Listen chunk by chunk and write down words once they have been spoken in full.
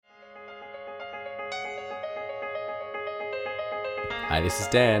Hi, this is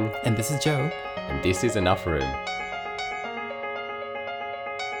Dan, And this is Joe. and this is Enough Room.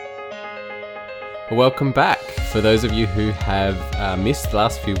 Welcome back. For those of you who have missed the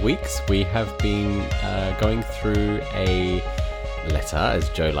last few weeks, we have been going through a letter, as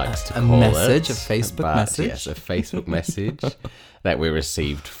Joe likes to call message, it. a Facebook message. Yes, a Facebook message that we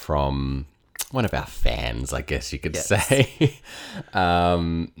received from one of our fans, I guess you could say.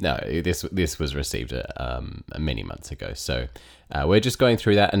 No, this was received many months ago. So we're just going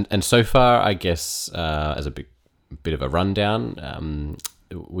through that. And so far, I guess, as a bit of a rundown,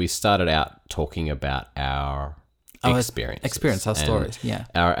 we started out talking about our experience, our stories, yeah.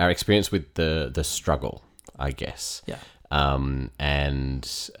 Our experience with the struggle, I guess. Yeah.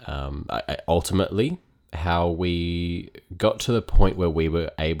 Ultimately, how we got to the point where we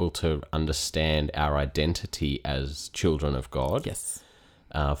were able to understand our identity as children of God. Yes.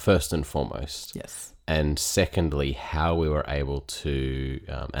 First and foremost. Yes. And secondly, how we were able to,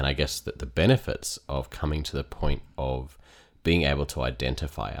 and I guess that the benefits of coming to the point of being able to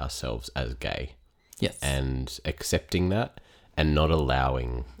identify ourselves as gay. Yes. And accepting that and not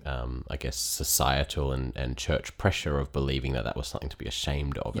allowing, I guess, societal and church pressure of believing that was something to be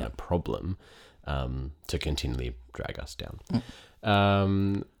ashamed of and a problem to continually drag us down.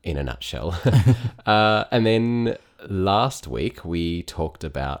 In a nutshell. And then last week we talked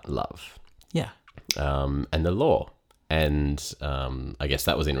about love. Yeah. And the law. And I guess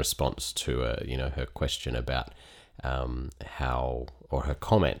that was in response to her question about how, or her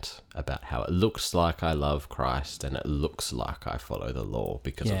comment about how it looks like I love Christ and it looks like I follow the law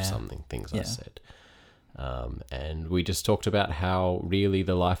because of things I said. And we just talked about how really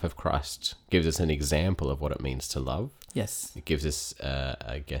the life of Christ gives us an example of what it means to love. Yes. It gives us,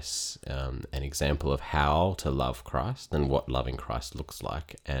 I guess, an example of how to love Christ and what loving Christ looks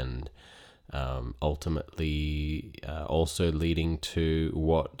like, and ultimately also leading to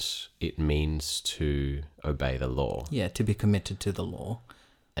what it means to obey the law. Yeah, to be committed to the law.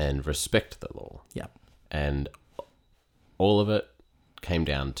 And respect the law. Yeah. And all of it came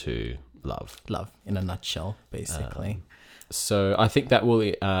down to love. Love, in a nutshell, basically. So I think that will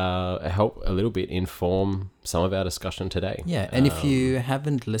help a little bit inform some of our discussion today. Yeah, and if you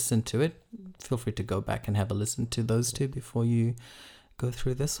haven't listened to it, feel free to go back and have a listen to those two before you go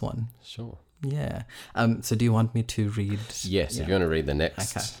through this one. Sure. Yeah. So do you want me to read? Yes, if you want to read the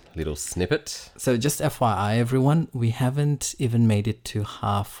next little snippet. So just FYI, everyone, we haven't even made it to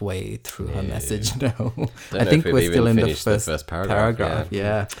halfway through her message. No, I think we're still in the first paragraph.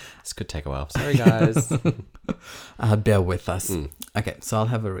 Yeah. This could take a while. Sorry, guys. Bear with us. Okay, so I'll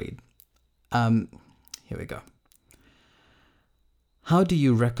have a read. Here we go. How do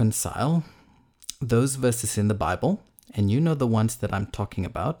you reconcile those verses in the Bible, and you know the ones that I'm talking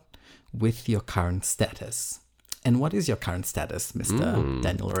about, with your current status? And what is your current status, Mr.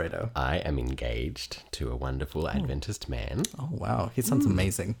 Daniel Loredo? I am engaged to a wonderful Adventist man. Oh, wow. He sounds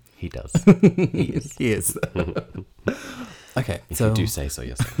amazing. He does. He is. He is. Okay. If so you do say so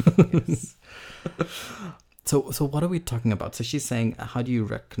yourself. Yes. So what are we talking about? So she's saying, how do you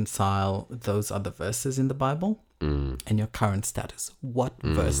reconcile those other verses in the Bible and your current status? What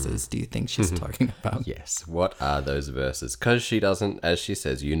verses do you think she's talking about? Yes. What are those verses? Because she doesn't, as she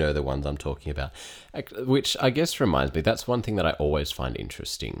says, you know the ones I'm talking about. Which I guess reminds me, that's one thing that I always find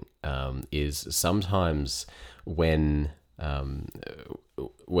interesting, is sometimes when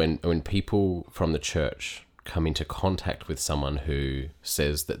people from the church come into contact with someone who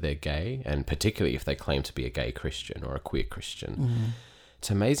says that they're gay, and particularly if they claim to be a gay Christian or a queer Christian, it's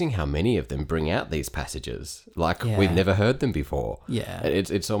amazing how many of them bring out these passages like we've never heard them before. Yeah.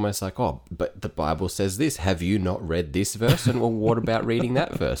 It's almost like, oh, but the Bible says this. Have you not read this verse? And well, what about reading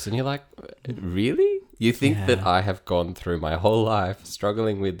that verse? And you're like, really? You think that I have gone through my whole life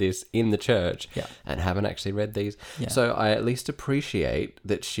struggling with this in the church and haven't actually read these? Yeah. So I at least appreciate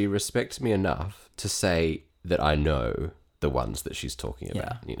that she respects me enough to say that I know the ones that she's talking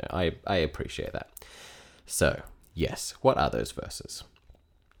about. You know, I appreciate that. So, yes, what are those verses?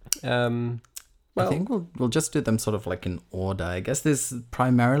 Well, I think we'll just do them sort of like in order. I guess there's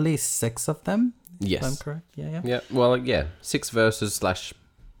primarily 6 of them. Yes. If I'm correct. Yeah. Yeah. Well, 6 verses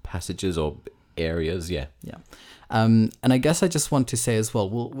 / passages or areas. Yeah. Yeah. And I guess I just want to say as well,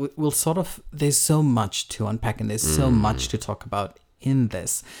 we'll sort of, there's so much to unpack and there's so much to talk about in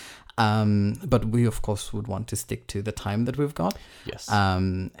this. But we, of course, would want to stick to the time that we've got. Yes.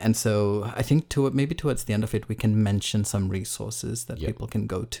 And so I think maybe towards the end of it, we can mention some resources that people can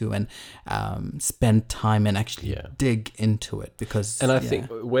go to and spend time and actually dig into it. And I think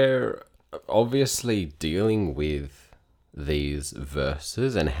we're obviously dealing with these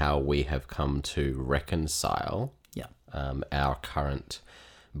verses and how we have come to reconcile our current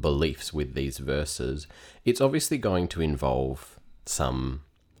beliefs with these verses, it's obviously going to involve some,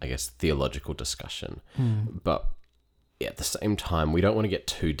 I guess, theological discussion. But at the same time, we don't want to get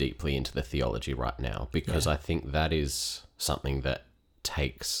too deeply into the theology right now, because I think that is something that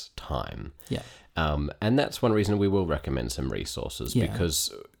takes time. Yeah. And that's one reason we will recommend some resources,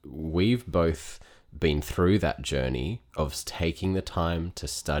 because we've both been through that journey of taking the time to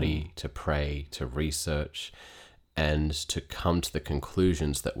study, to pray, to research, and to come to the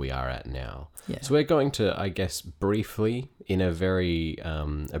conclusions that we are at now. Yeah. So we're going to, I guess, briefly, in a very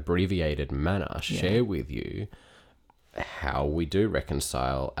abbreviated manner, share with you how we do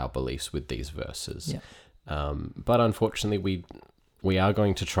reconcile our beliefs with these verses. Yeah. But unfortunately, we are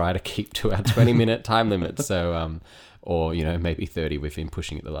going to try to keep to our 20-minute time limit. So, or, maybe 30. We've been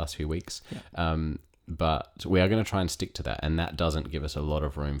pushing it the last few weeks. Yeah. But we are going to try and stick to that. And that doesn't give us a lot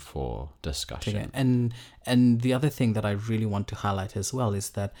of room for discussion. Okay. And the other thing that I really want to highlight as well is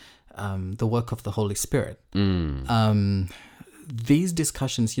that the work of the Holy Spirit. These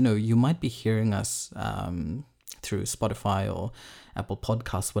discussions, you might be hearing us through Spotify or Apple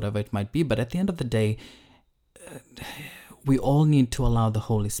Podcasts, whatever it might be. But at the end of the day, we all need to allow the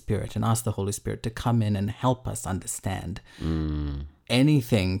Holy Spirit and ask the Holy Spirit to come in and help us understand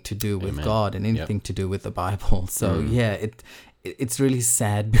anything to do with God and anything to do with the Bible. So it's really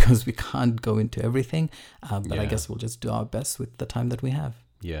sad because we can't go into everything, but I guess we'll just do our best with the time that we have.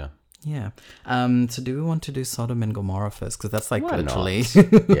 Yeah. Yeah. So do we want to do Sodom and Gomorrah first? Because that's like literally...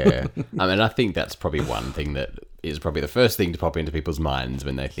 Yeah. I think that's probably one thing that is probably the first thing to pop into people's minds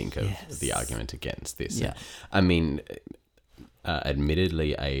when they think of the argument against this. Yeah.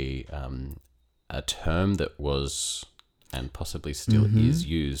 Admittedly, a term that was, and possibly still is,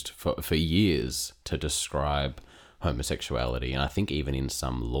 used for years to describe homosexuality, and I think even in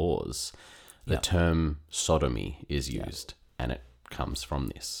some laws, the term sodomy is used, and it comes from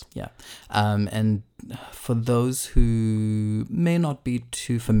this. Yeah. And for those who may not be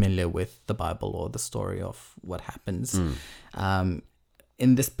too familiar with the Bible or the story of what happens,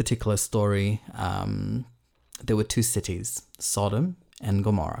 in this particular story, there were two cities, Sodom and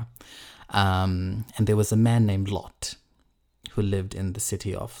Gomorrah. And there was a man named Lot who lived in the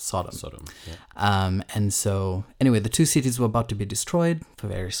city of Sodom. And so, anyway, the two cities were about to be destroyed for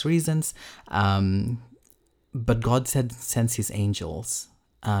various reasons. But God sends his angels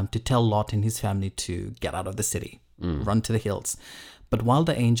to tell Lot and his family to get out of the city, run to the hills. But while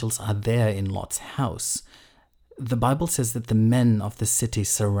the angels are there in Lot's house, the Bible says that the men of the city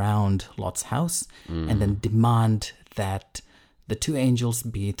surround Lot's house and then demand that the two angels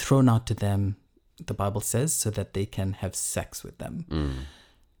be thrown out to them, the Bible says, so that they can have sex with them.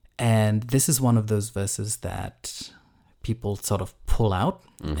 And this is one of those verses that people sort of pull out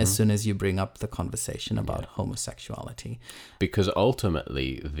as soon as you bring up the conversation about homosexuality. Because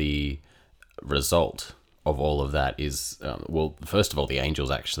ultimately the result of all of that is, first of all, the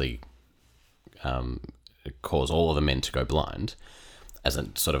angels actually cause all of the men to go blind as a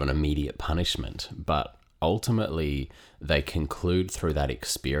sort of an immediate punishment. But ultimately, they conclude through that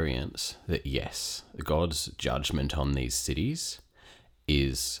experience that, yes, God's judgment on these cities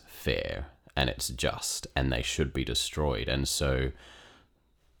is fair and it's just, and they should be destroyed. And so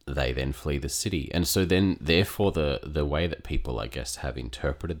they then flee the city. And so then, therefore, the way that people, I guess, have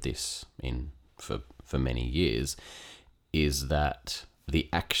interpreted this for many years is that the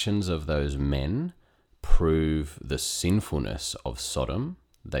actions of those men prove the sinfulness of Sodom.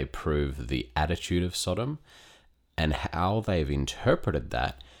 They prove the attitude of Sodom. And how they've interpreted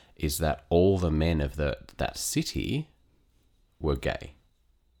that is that all the men of that city were gay.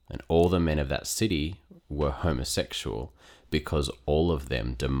 And all the men of that city were homosexual because all of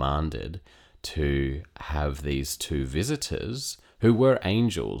them demanded to have these two visitors who were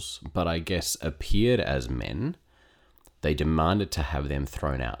angels, but I guess appeared as men. They demanded to have them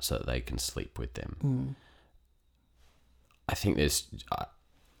thrown out so that they can sleep with them. I think there's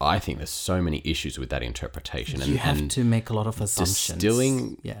so many issues with that interpretation. You have to make a lot of assumptions.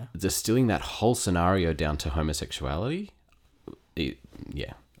 Distilling that whole scenario down to homosexuality,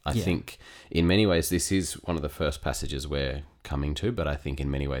 I think in many ways this is one of the first passages we're coming to, but I think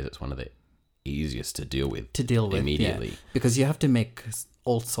in many ways it's one of the easiest to deal with immediately. Because you have to make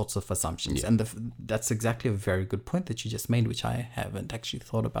all sorts of assumptions. And that's exactly a very good point that you just made, which I haven't actually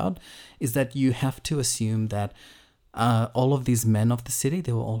thought about, is that you have to assume that all of these men of the city,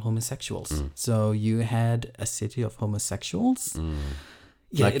 they were all homosexuals. So you had a city of homosexuals.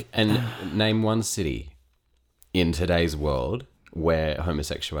 Name one city in today's world where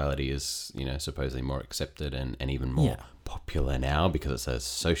homosexuality is, supposedly more accepted and even more popular now because it's a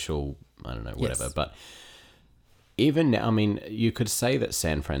social, I don't know, whatever. Yes. But even now, I mean, you could say that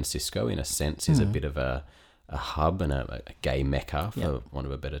San Francisco, in a sense, is a bit of a hub and a gay mecca, for want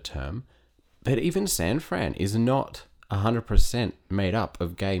of a better term. But even San Fran is not 100% made up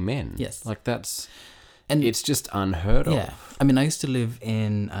of gay men. Yes. Like that's... And it's just unheard of. yeah, I mean, I used to live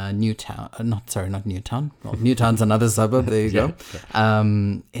in Newtown. Not Newtown. Well, Newtown's another suburb. There you go.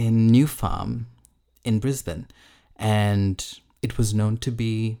 In New Farm, in Brisbane, and it was known to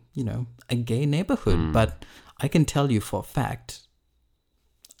be, a gay neighborhood. But I can tell you for a fact,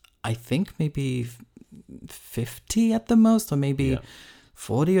 I think maybe 50 at the most, or maybe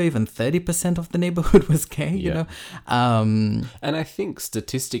 40 or even 30% of the neighborhood was gay. You know, and I think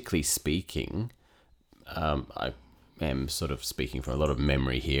statistically speaking. I am sort of speaking from a lot of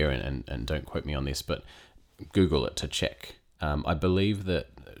memory here, and don't quote me on this, but Google it to check. I believe that,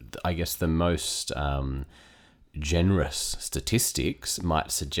 I guess, the most generous statistics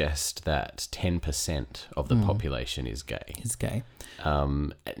might suggest that 10% of the population is gay. Is gay.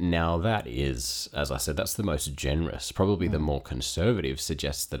 Now that is, as I said, that's the most generous. Probably the more conservative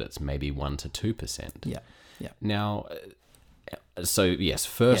suggests that it's maybe 1 to 2%. Yeah. Now... So, yes,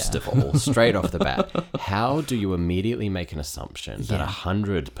 first of all, straight off the bat, how do you immediately make an assumption that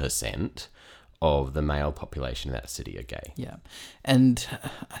 100% of the male population in that city are gay? Yeah. And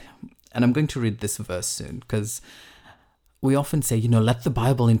I'm going to read this verse soon, because we often say, let the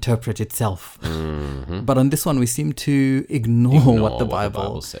Bible interpret itself. Mm-hmm. But on this one, we seem to ignore what the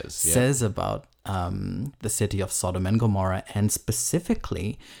Bible says about the city of Sodom and Gomorrah, and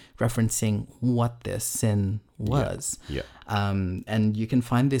specifically referencing what their sin was. Yeah. And you can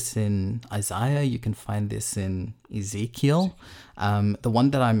find this in Isaiah, you can find this in Ezekiel. The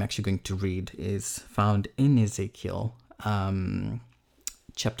one that I'm actually going to read is found in Ezekiel,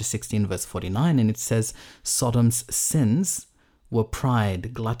 chapter 16, verse 49, and it says, Sodom's sins were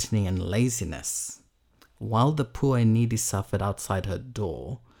pride, gluttony, and laziness. While the poor and needy suffered outside her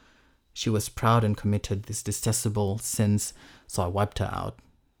door, she was proud and committed these detestable sins, so I wiped her out,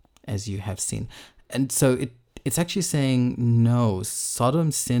 as you have seen. And so it's actually saying, no,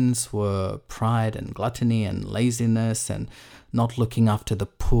 Sodom's sins were pride and gluttony and laziness and not looking after the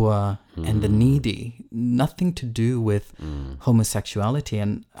poor and the needy. Nothing to do with homosexuality.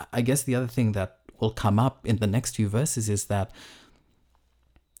 And I guess the other thing that will come up in the next few verses is that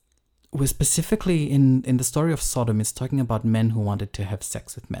we're specifically in the story of Sodom, it's talking about men who wanted to have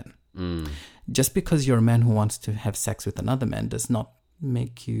sex with men. Just because you're a man who wants to have sex with another man does not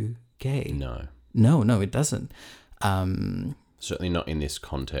make you gay. No, it doesn't. Certainly not in this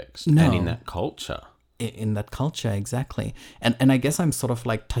context. No. And in that culture. In that culture, exactly. And I guess I'm sort of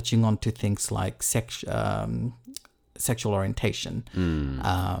like touching on to things like sexual orientation.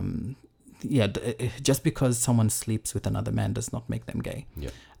 Just because someone sleeps with another man does not make them gay. Yeah.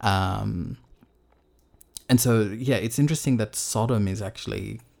 And so, it's interesting that Sodom is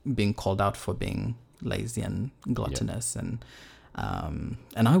actually being called out for being lazy and gluttonous. And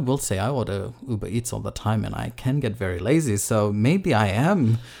I will say I order Uber Eats all the time, and I can get very lazy. So maybe I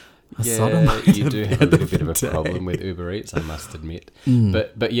am a Sodomite. You do have a little bit of a problem with Uber Eats, I must admit.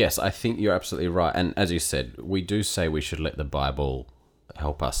 But yes, I think you're absolutely right. And as you said, we do say we should let the Bible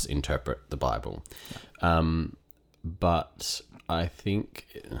help us interpret the Bible. But I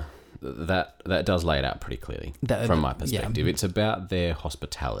think that does lay it out pretty clearly from my perspective. It's about their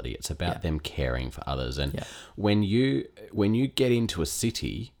hospitality. It's about them caring for others. And when you get into a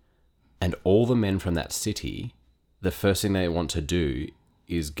city and all the men from that city, the first thing they want to do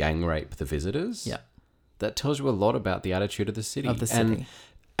is gang rape the visitors. Yeah. That tells you a lot about the attitude of the city.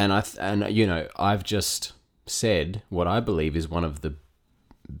 And I've just said what I believe is one of the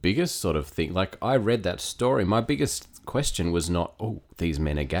biggest sort of thing. Like, I read that story. My biggest question was not, these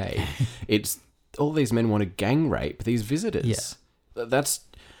men are gay. It's all these men want to gang rape these visitors. Yeah.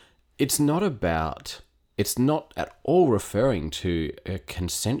 It's not at all referring to a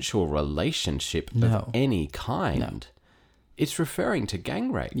consensual relationship of any kind. No. It's referring to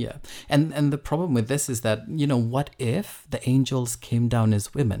gang rape. Yeah. And the problem with this is that, what if the angels came down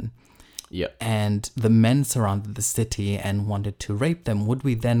as women? Yeah. And the men surrounded the city and wanted to rape them? Would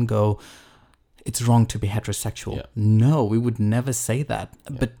we then go, it's wrong to be heterosexual? Yeah. No, we would never say that.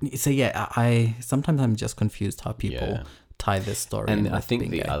 Yeah. But so sometimes I'm just confused how people tie this story. And I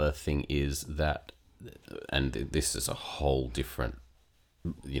think the other thing is that, and this is a whole different,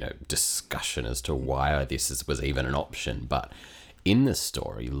 discussion as to why this was even an option. But in the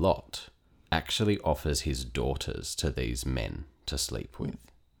story, Lot actually offers his daughters to these men to sleep with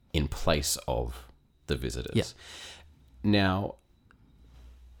in place of the visitors. Yeah. Now,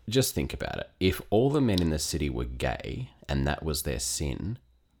 just think about it. If all the men in the city were gay and that was their sin,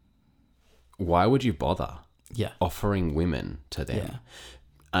 why would you bother? Yeah. offering women to them. Yeah.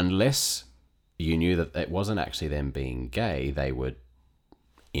 Unless you knew that it wasn't actually them being gay, they were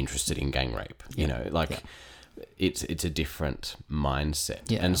interested in gang rape. You know, like it's a different mindset.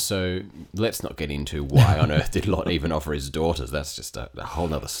 Yeah. And so let's not get into why on earth did Lot even offer his daughters. That's just a whole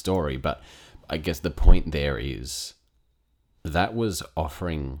nother story. But I guess the point there is that was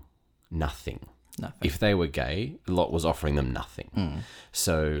offering nothing. If they were gay, Lot was offering them nothing.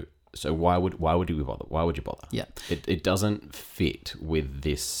 So why would you bother? Why would you bother? Yeah. It doesn't fit with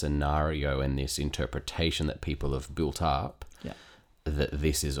this scenario and this interpretation that people have built up. Yeah. That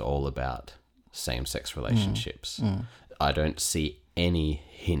this is all about same-sex relationships. I don't see any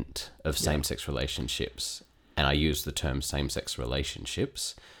hint of same-sex relationships, and I use the term same-sex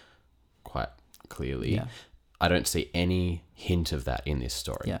relationships quite clearly. Yeah. I don't see any hint of that in this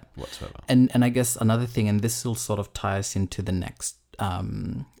story whatsoever. And I guess another thing, and this will sort of tie us into the next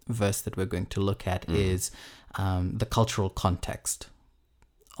verse that we're going to look at, is the cultural context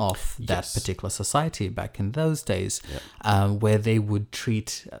of that particular society back in those days, where they would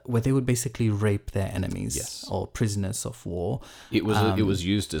basically rape their enemies or prisoners of war. It was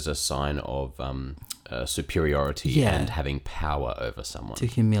used as a sign of superiority and having power over someone, to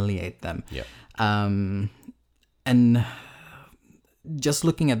humiliate them. Yeah. And just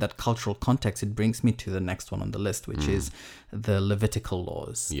looking at that cultural context, it brings me to the next one on the list, which is the Levitical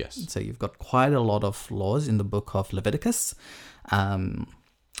laws. Yes. So you've got quite a lot of laws in the book of Leviticus.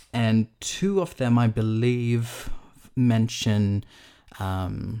 And two of them, I believe, mention,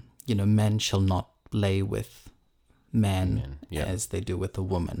 men shall not lay with men as they do with a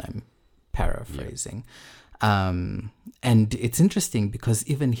woman. I'm paraphrasing. And it's interesting because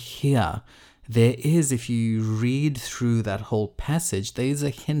even here, there is, if you read through that whole passage, there is a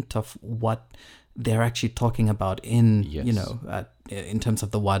hint of what they're actually talking about in terms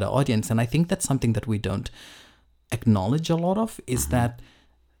of the wider audience. And I think that's something that we don't acknowledge a lot of, is that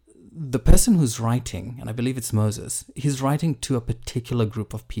the person who's writing, and I believe it's Moses, he's writing to a particular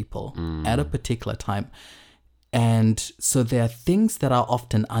group of people at a particular time. And so there are things that are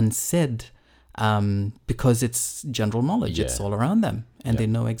often unsaid because it's general knowledge. It's all around them. And they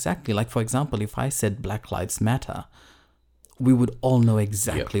know exactly. Like, for example, if I said Black Lives Matter, we would all know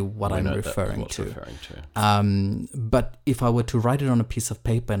exactly what I'm referring to. But if I were to write it on a piece of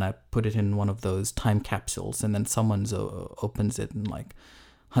paper and I put it in one of those time capsules, and then someone opens it in like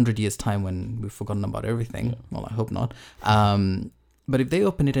 100 years' time when we've forgotten about everything, well, I hope not. But if they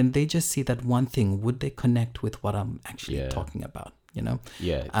open it and they just see that one thing, would they connect with what I'm actually talking about?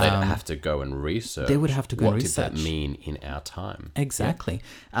 Yeah, they'd have to go and research. They would have to go and research. What did that mean in our time? Exactly.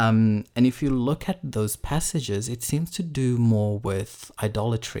 And if you look at those passages, it seems to do more with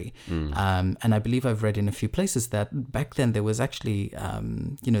idolatry. And I believe I've read in a few places that back then there was actually,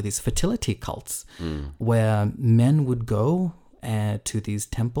 these fertility cults where men would go to these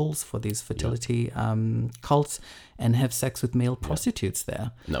temples for these fertility cults and have sex with male prostitutes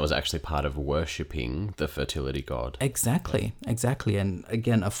there. And that was actually part of worshipping the fertility god. Exactly. And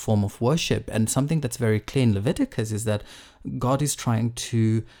again, a form of worship. And something that's very clear in Leviticus is that God is trying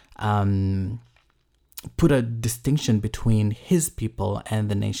to put a distinction between his people and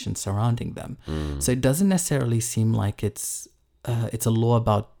the nation surrounding them. So it doesn't necessarily seem like it's a law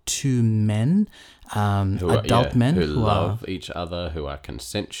about two men, adult men who love each other, who are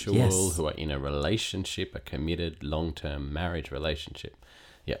consensual, who are in a relationship, a committed long-term marriage relationship.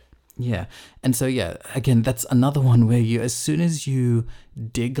 Yeah. And so, again, that's another one where as soon as you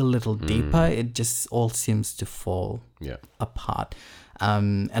dig a little deeper, it just all seems to fall apart.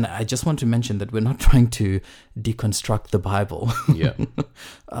 And I just want to mention that we're not trying to deconstruct the Bible.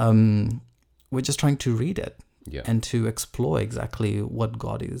 We're just trying to read it. And to explore exactly what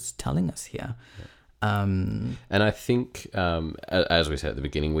God is telling us here. And I think, as we said at the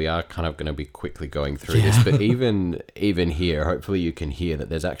beginning, we are kind of going to be quickly going through this. But even here, hopefully you can hear that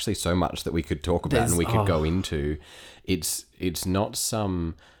there's actually so much that we could talk about and we could go into. It's not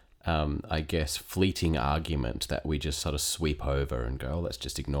some, I guess, fleeting argument that we just sort of sweep over and go, let's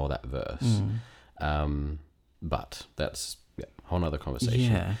just ignore that verse. But that's a whole other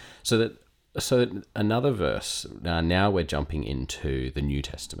conversation. So another verse, now we're jumping into the New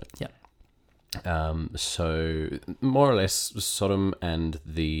Testament. So more or less Sodom and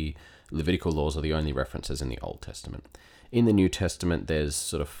the Levitical laws are the only references in the Old Testament. In the New Testament, there's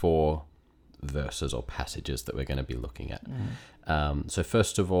sort of 4 verses or passages that we're going to be looking at. So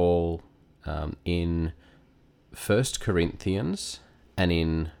first of all, in 1 Corinthians and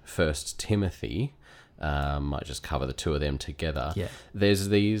in 1 Timothy, might just cover the two of them together. There's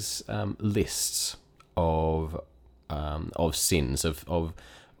these lists of sins, of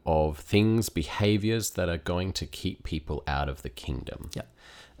of things, behaviors that are going to keep people out of the kingdom.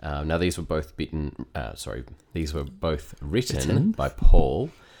 Yeah. Now, these were both written by Paul.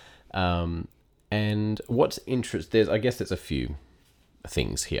 And what's interesting, I guess there's a few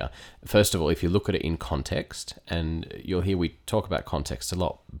things here. First of all, if you look at it in context, and you'll hear we talk about context a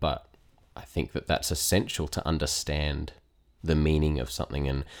lot, but I think that that's essential to understand the meaning of something.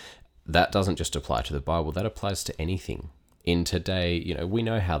 And that doesn't just apply to the Bible, that applies to anything. In today, we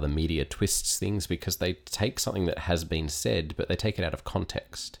know how the media twists things because they take something that has been said, but they take it out of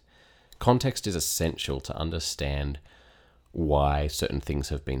context. Context is essential to understand why certain things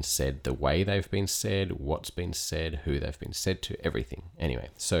have been said, the way they've been said, what's been said, who they've been said to, everything. Anyway,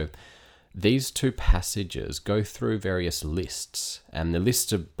 so these two passages go through various lists, and the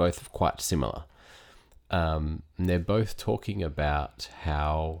lists are both quite similar. They're both talking about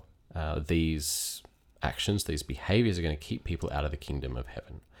how these actions, these behaviors are going to keep people out of the kingdom of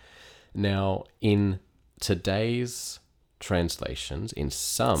heaven. Now, in today's translations, in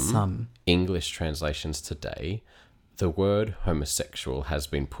some English translations today, the word homosexual has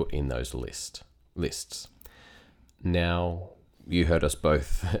been put in those lists. Now, you heard us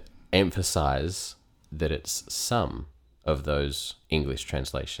both emphasize that it's some of those English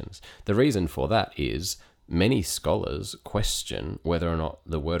translations. The reason for that is many scholars question whether or not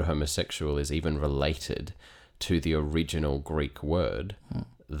the word homosexual is even related to the original Greek word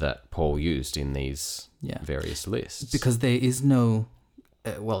that Paul used in these various lists. Because there is no,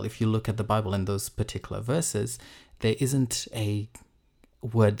 if you look at the Bible in those particular verses, there isn't a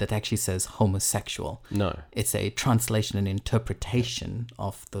word that actually says homosexual. No. It's a translation and interpretation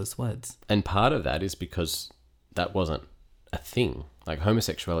of those words. And part of that is because that wasn't a thing. Like,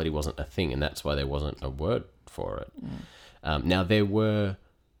 homosexuality wasn't a thing, and that's why there wasn't a word for it. Now, there were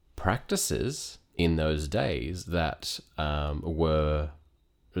practices in those days that were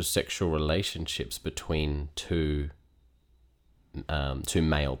sexual relationships between two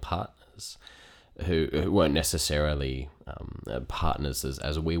male partners who weren't necessarily partners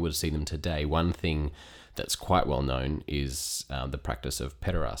as we would see them today. One thing that's quite well known is the practice of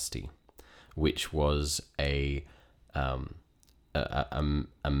pederasty, which was a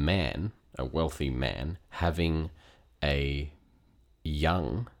man, a wealthy man, having a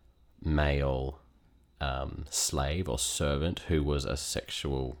young male slave or servant who was a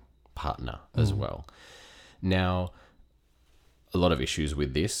sexual partner as well. Now, a lot of issues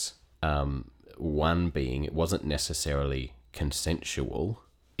with this. One being, it wasn't necessarily consensual.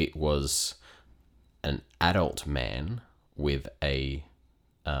 It was an adult man with a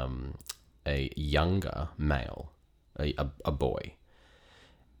younger male, a boy.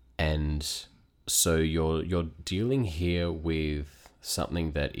 And so you're dealing here with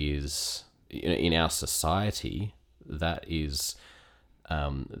something that is, in our society, that is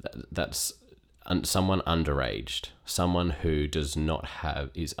that's someone underaged, someone who does not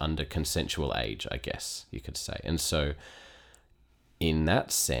is under consensual age, I guess you could say. And so in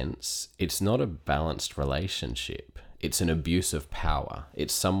that sense, it's not a balanced relationship. It's an abuse of power.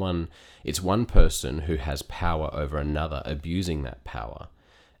 It's one person who has power over another, abusing that power.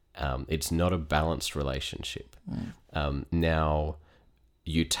 It's not a balanced relationship. Now,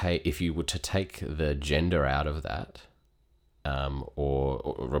 if you were to take the gender out of that,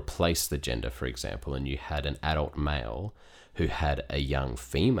 or replace the gender, for example, and you had an adult male who had a young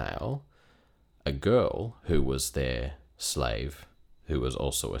female, a girl who was their slave, who was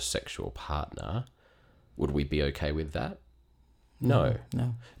also a sexual partner, would we be okay with that? No.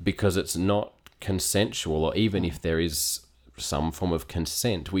 Because it's not consensual, or even if there is some form of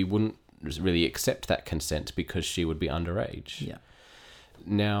consent, we wouldn't really accept that consent because she would be underage. Yeah.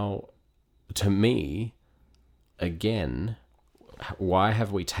 Now, to me, again, why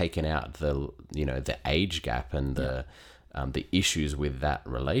have we taken out the age gap and the issues with that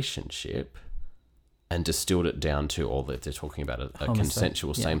relationship and distilled it down to all that they're talking about, a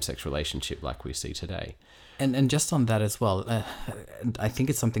consensual same-sex relationship like we see today? And just on that as well, I think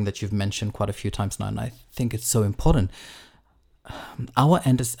it's something that you've mentioned quite a few times now, and I think it's so important. Our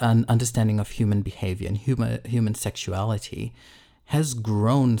understanding of human behavior and human sexuality has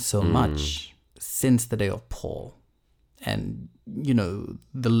grown so much since the day of Paul. And,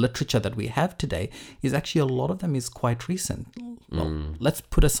 the literature that we have today is actually, a lot of them is quite recent. Well, let's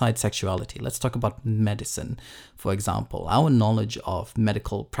put aside sexuality. Let's talk about medicine, for example. Our knowledge of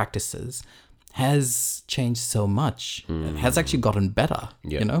medical practices has changed so much. It has actually gotten better.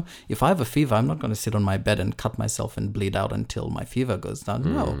 Yeah. You know, if I have a fever, I'm not going to sit on my bed and cut myself and bleed out until my fever goes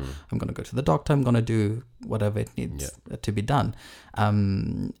down. No, I'm going to go to the doctor. I'm going to do whatever it needs to be done.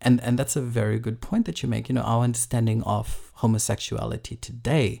 And that's a very good point that you make. You know, our understanding of homosexuality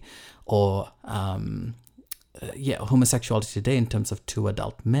today, or homosexuality today in terms of two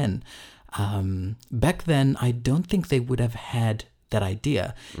adult men. Back then, I don't think they would have had that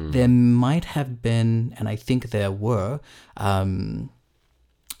idea. There might have been, and I think there were,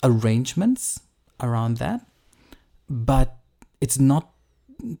 arrangements around that, but it's not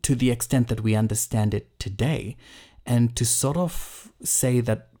to the extent that we understand it today. And to sort of say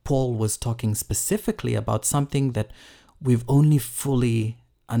that Paul was talking specifically about something that we've only fully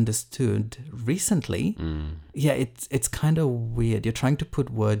understood recently, it's kind of weird. You're trying to put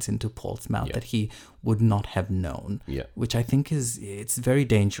words into Paul's mouth that he would not have known, which I think it's very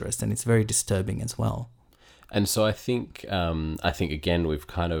dangerous, and it's very disturbing as well. And so I think again we've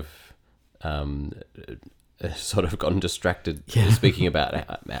kind of sort of gotten distracted speaking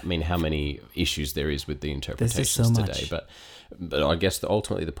about how many issues there is with the interpretations today, but I guess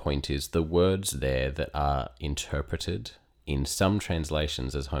ultimately the point is the words there that are interpreted in some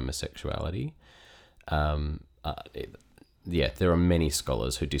translations as homosexuality, there are many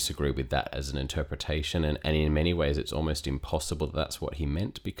scholars who disagree with that as an interpretation, and in many ways it's almost impossible that that's what he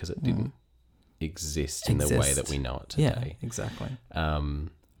meant, because it didn't exist in the way that we know it today. Yeah, exactly.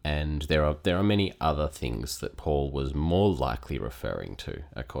 And there are many other things that Paul was more likely referring to,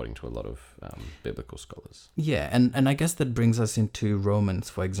 according to a lot of biblical scholars. Yeah, and I guess that brings us into Romans,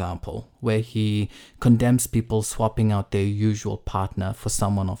 for example, where he condemns people swapping out their usual partner for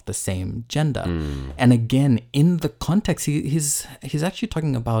someone of the same gender. And again, in the context, he's actually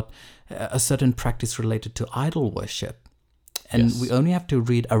talking about a certain practice related to idol worship. And we only have to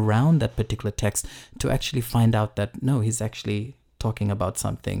read around that particular text to actually find out that, no, he's actually talking about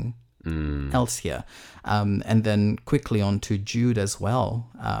something else here. And then quickly on to Jude as well,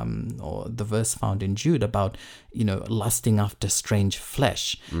 or the verse found in Jude about, lusting after strange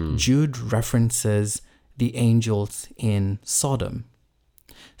flesh. Jude references the angels in Sodom.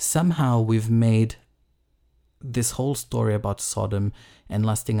 Somehow we've made this whole story about Sodom and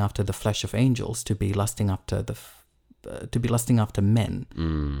lusting after the flesh of angels to be lusting after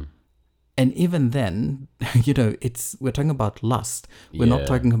men. And even then, we're talking about lust. We're not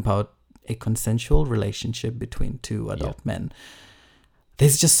talking about a consensual relationship between two adult men.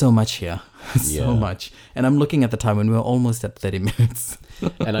 There's just so much here. So much. And I'm looking at the time and we're almost at 30 minutes.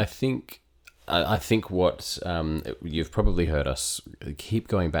 And I think what you've probably heard us keep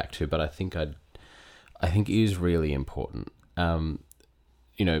going back to, but I think is really important.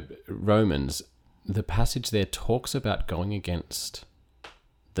 Romans, the passage there talks about going against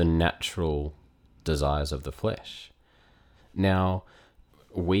the natural desires of the flesh. Now,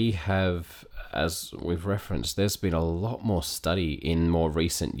 we have, as we've referenced, there's been a lot more study in more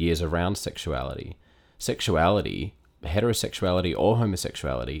recent years around sexuality. Sexuality, heterosexuality or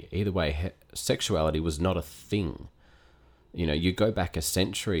homosexuality, either way, sexuality was not a thing. You go back a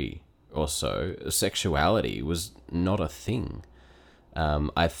century or so, sexuality was not a thing.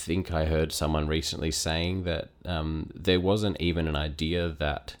 I think I heard someone recently saying that there wasn't even an idea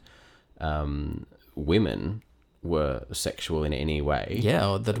that women were sexual in any way. Yeah,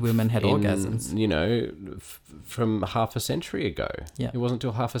 or that women had orgasms. From half a century ago. Yeah. It wasn't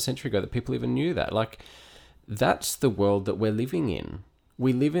until half a century ago that people even knew that. Like, that's the world that we're living in.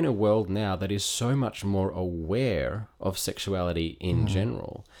 We live in a world now that is so much more aware of sexuality in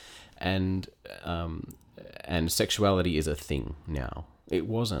general. And sexuality is a thing now. It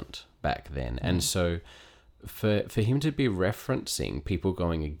wasn't back then. And so for him to be referencing people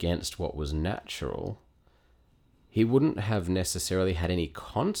going against what was natural, he wouldn't have necessarily had any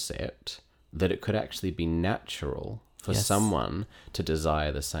concept that it could actually be natural for someone to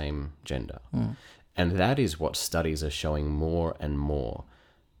desire the same gender. And that is what studies are showing more and more.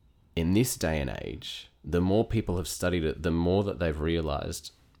 In this day and age, the more people have studied it, the more that they've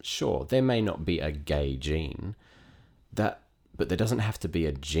realized, sure, there may not be a gay gene, but there doesn't have to be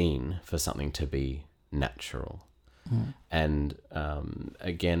a gene for something to be natural. And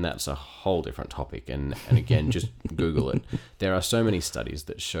again, that's a whole different topic. And again, just Google it. There are so many studies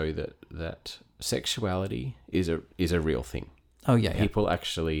that show that sexuality is a real thing. Oh, yeah. People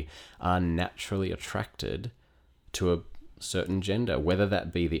actually are naturally attracted to a certain gender, whether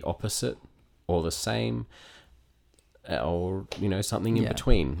that be the opposite or the same, or something in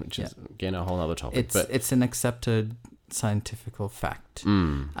between, which is again a whole other topic. It's an accepted scientific fact.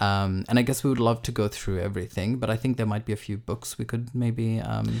 And I guess we would love to go through everything, but I think there might be a few books we could maybe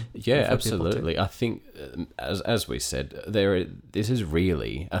yeah, absolutely. I think as we said, this is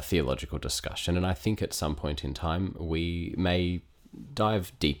really a theological discussion, and I think at some point in time we may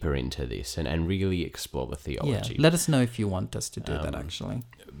dive deeper into this and really explore the theology. Yeah, let us know if you want us to do that, actually.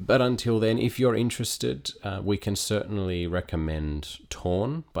 But until then, if you're interested, we can certainly recommend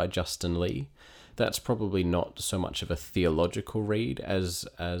Torn by Justin Lee. That's probably not so much of a theological read as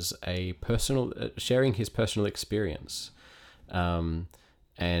a personal, sharing his personal experience. And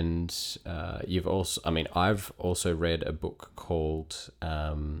you've also, I've also read a book called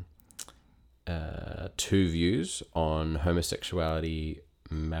Two Views on Homosexuality,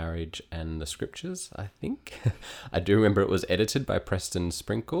 Marriage and the Scriptures, I think. I do remember it was edited by Preston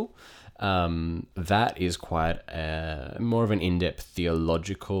Sprinkle. That is quite more of an in-depth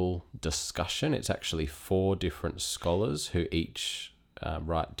theological discussion. It's actually 4 different scholars who each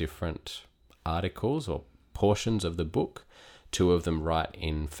write different articles or portions of the book. 2 of them write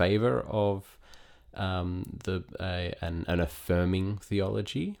in favor of an affirming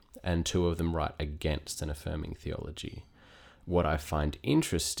theology, and 2 of them write against an affirming theology. What I find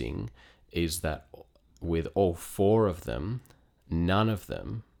interesting is that with all 4 of them, none of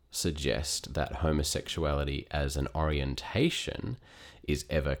them suggest that homosexuality as an orientation is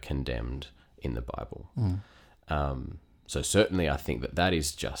ever condemned in the Bible. So certainly I think that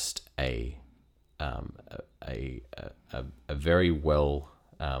is just a very well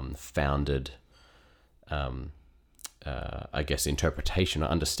founded I guess interpretation or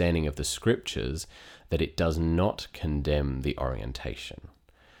understanding of the scriptures, that it does not condemn the orientation.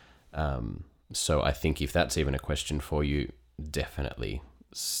 So I think if that's even a question for you, definitely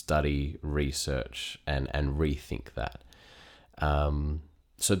study, research, and rethink that. As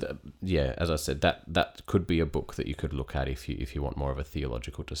I said, that could be a book that you could look at if you want more of a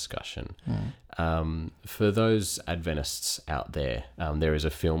theological discussion. For those Adventists out there, there is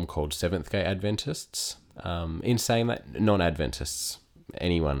a film called Seventh-day Adventists. In saying that, non-Adventists,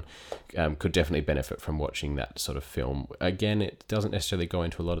 anyone could definitely benefit from watching that sort of film. Again, it doesn't necessarily go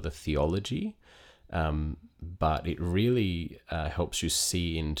into a lot of the theology, but it really helps you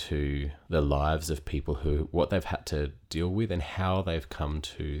see into the lives of people what they've had to deal with and how they've come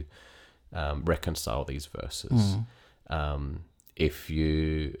to reconcile these verses. If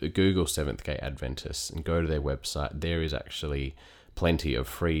you Google Seventh-day Adventists and go to their website, there is actually plenty of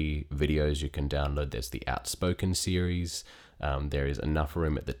free videos you can download. There's the Outspoken series. There is Enough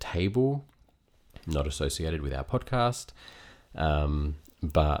Room at the Table, not associated with our podcast.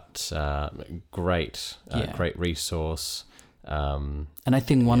 But great resource. And I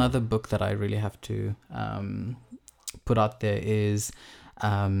think one other book that I really have to put out there is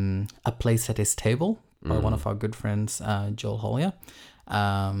A Place at His Table by one of our good friends, Joel Hollier.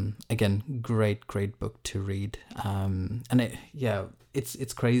 Again, great book to read.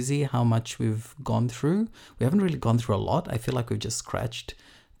 It's crazy how much we've gone through. We haven't really gone through a lot. I feel like we've just scratched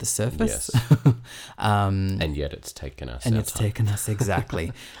the surface. Yes. And yet it's taken us. And it's taken us,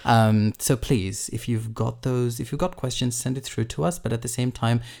 exactly. So please, if you've got questions, send it through to us. But at the same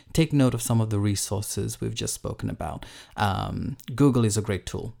time, take note of some of the resources we've just spoken about. Google is a great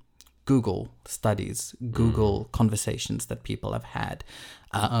tool. Google studies, Google conversations that people have had.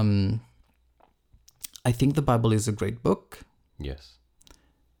 I think the Bible is a great book. Yes.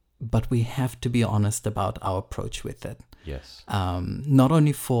 But we have to be honest about our approach with it. Yes. Not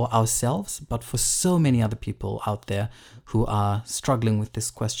only for ourselves, but for so many other people out there who are struggling with this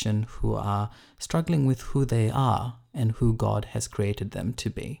question, who are struggling with who they are and who God has created them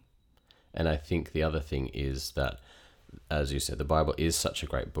to be. And I think the other thing is that, as you said, the Bible is such a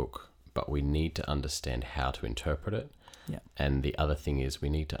great book, but we need to understand how to interpret it. Yeah. And the other thing is we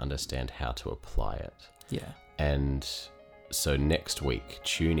need to understand how to apply it. Yeah. And so next week,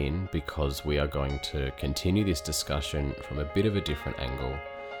 tune in, because we are going to continue this discussion from a bit of a different angle,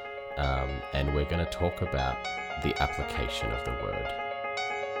 and we're going to talk about the application of the word.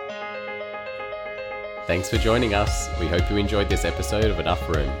 Thanks for joining us. We hope you enjoyed this episode of Enough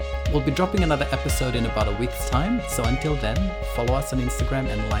Room. We'll be dropping another episode in about a week's time, so until then, follow us on Instagram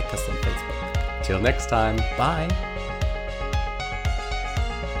and like us on Facebook. Till next time. Bye.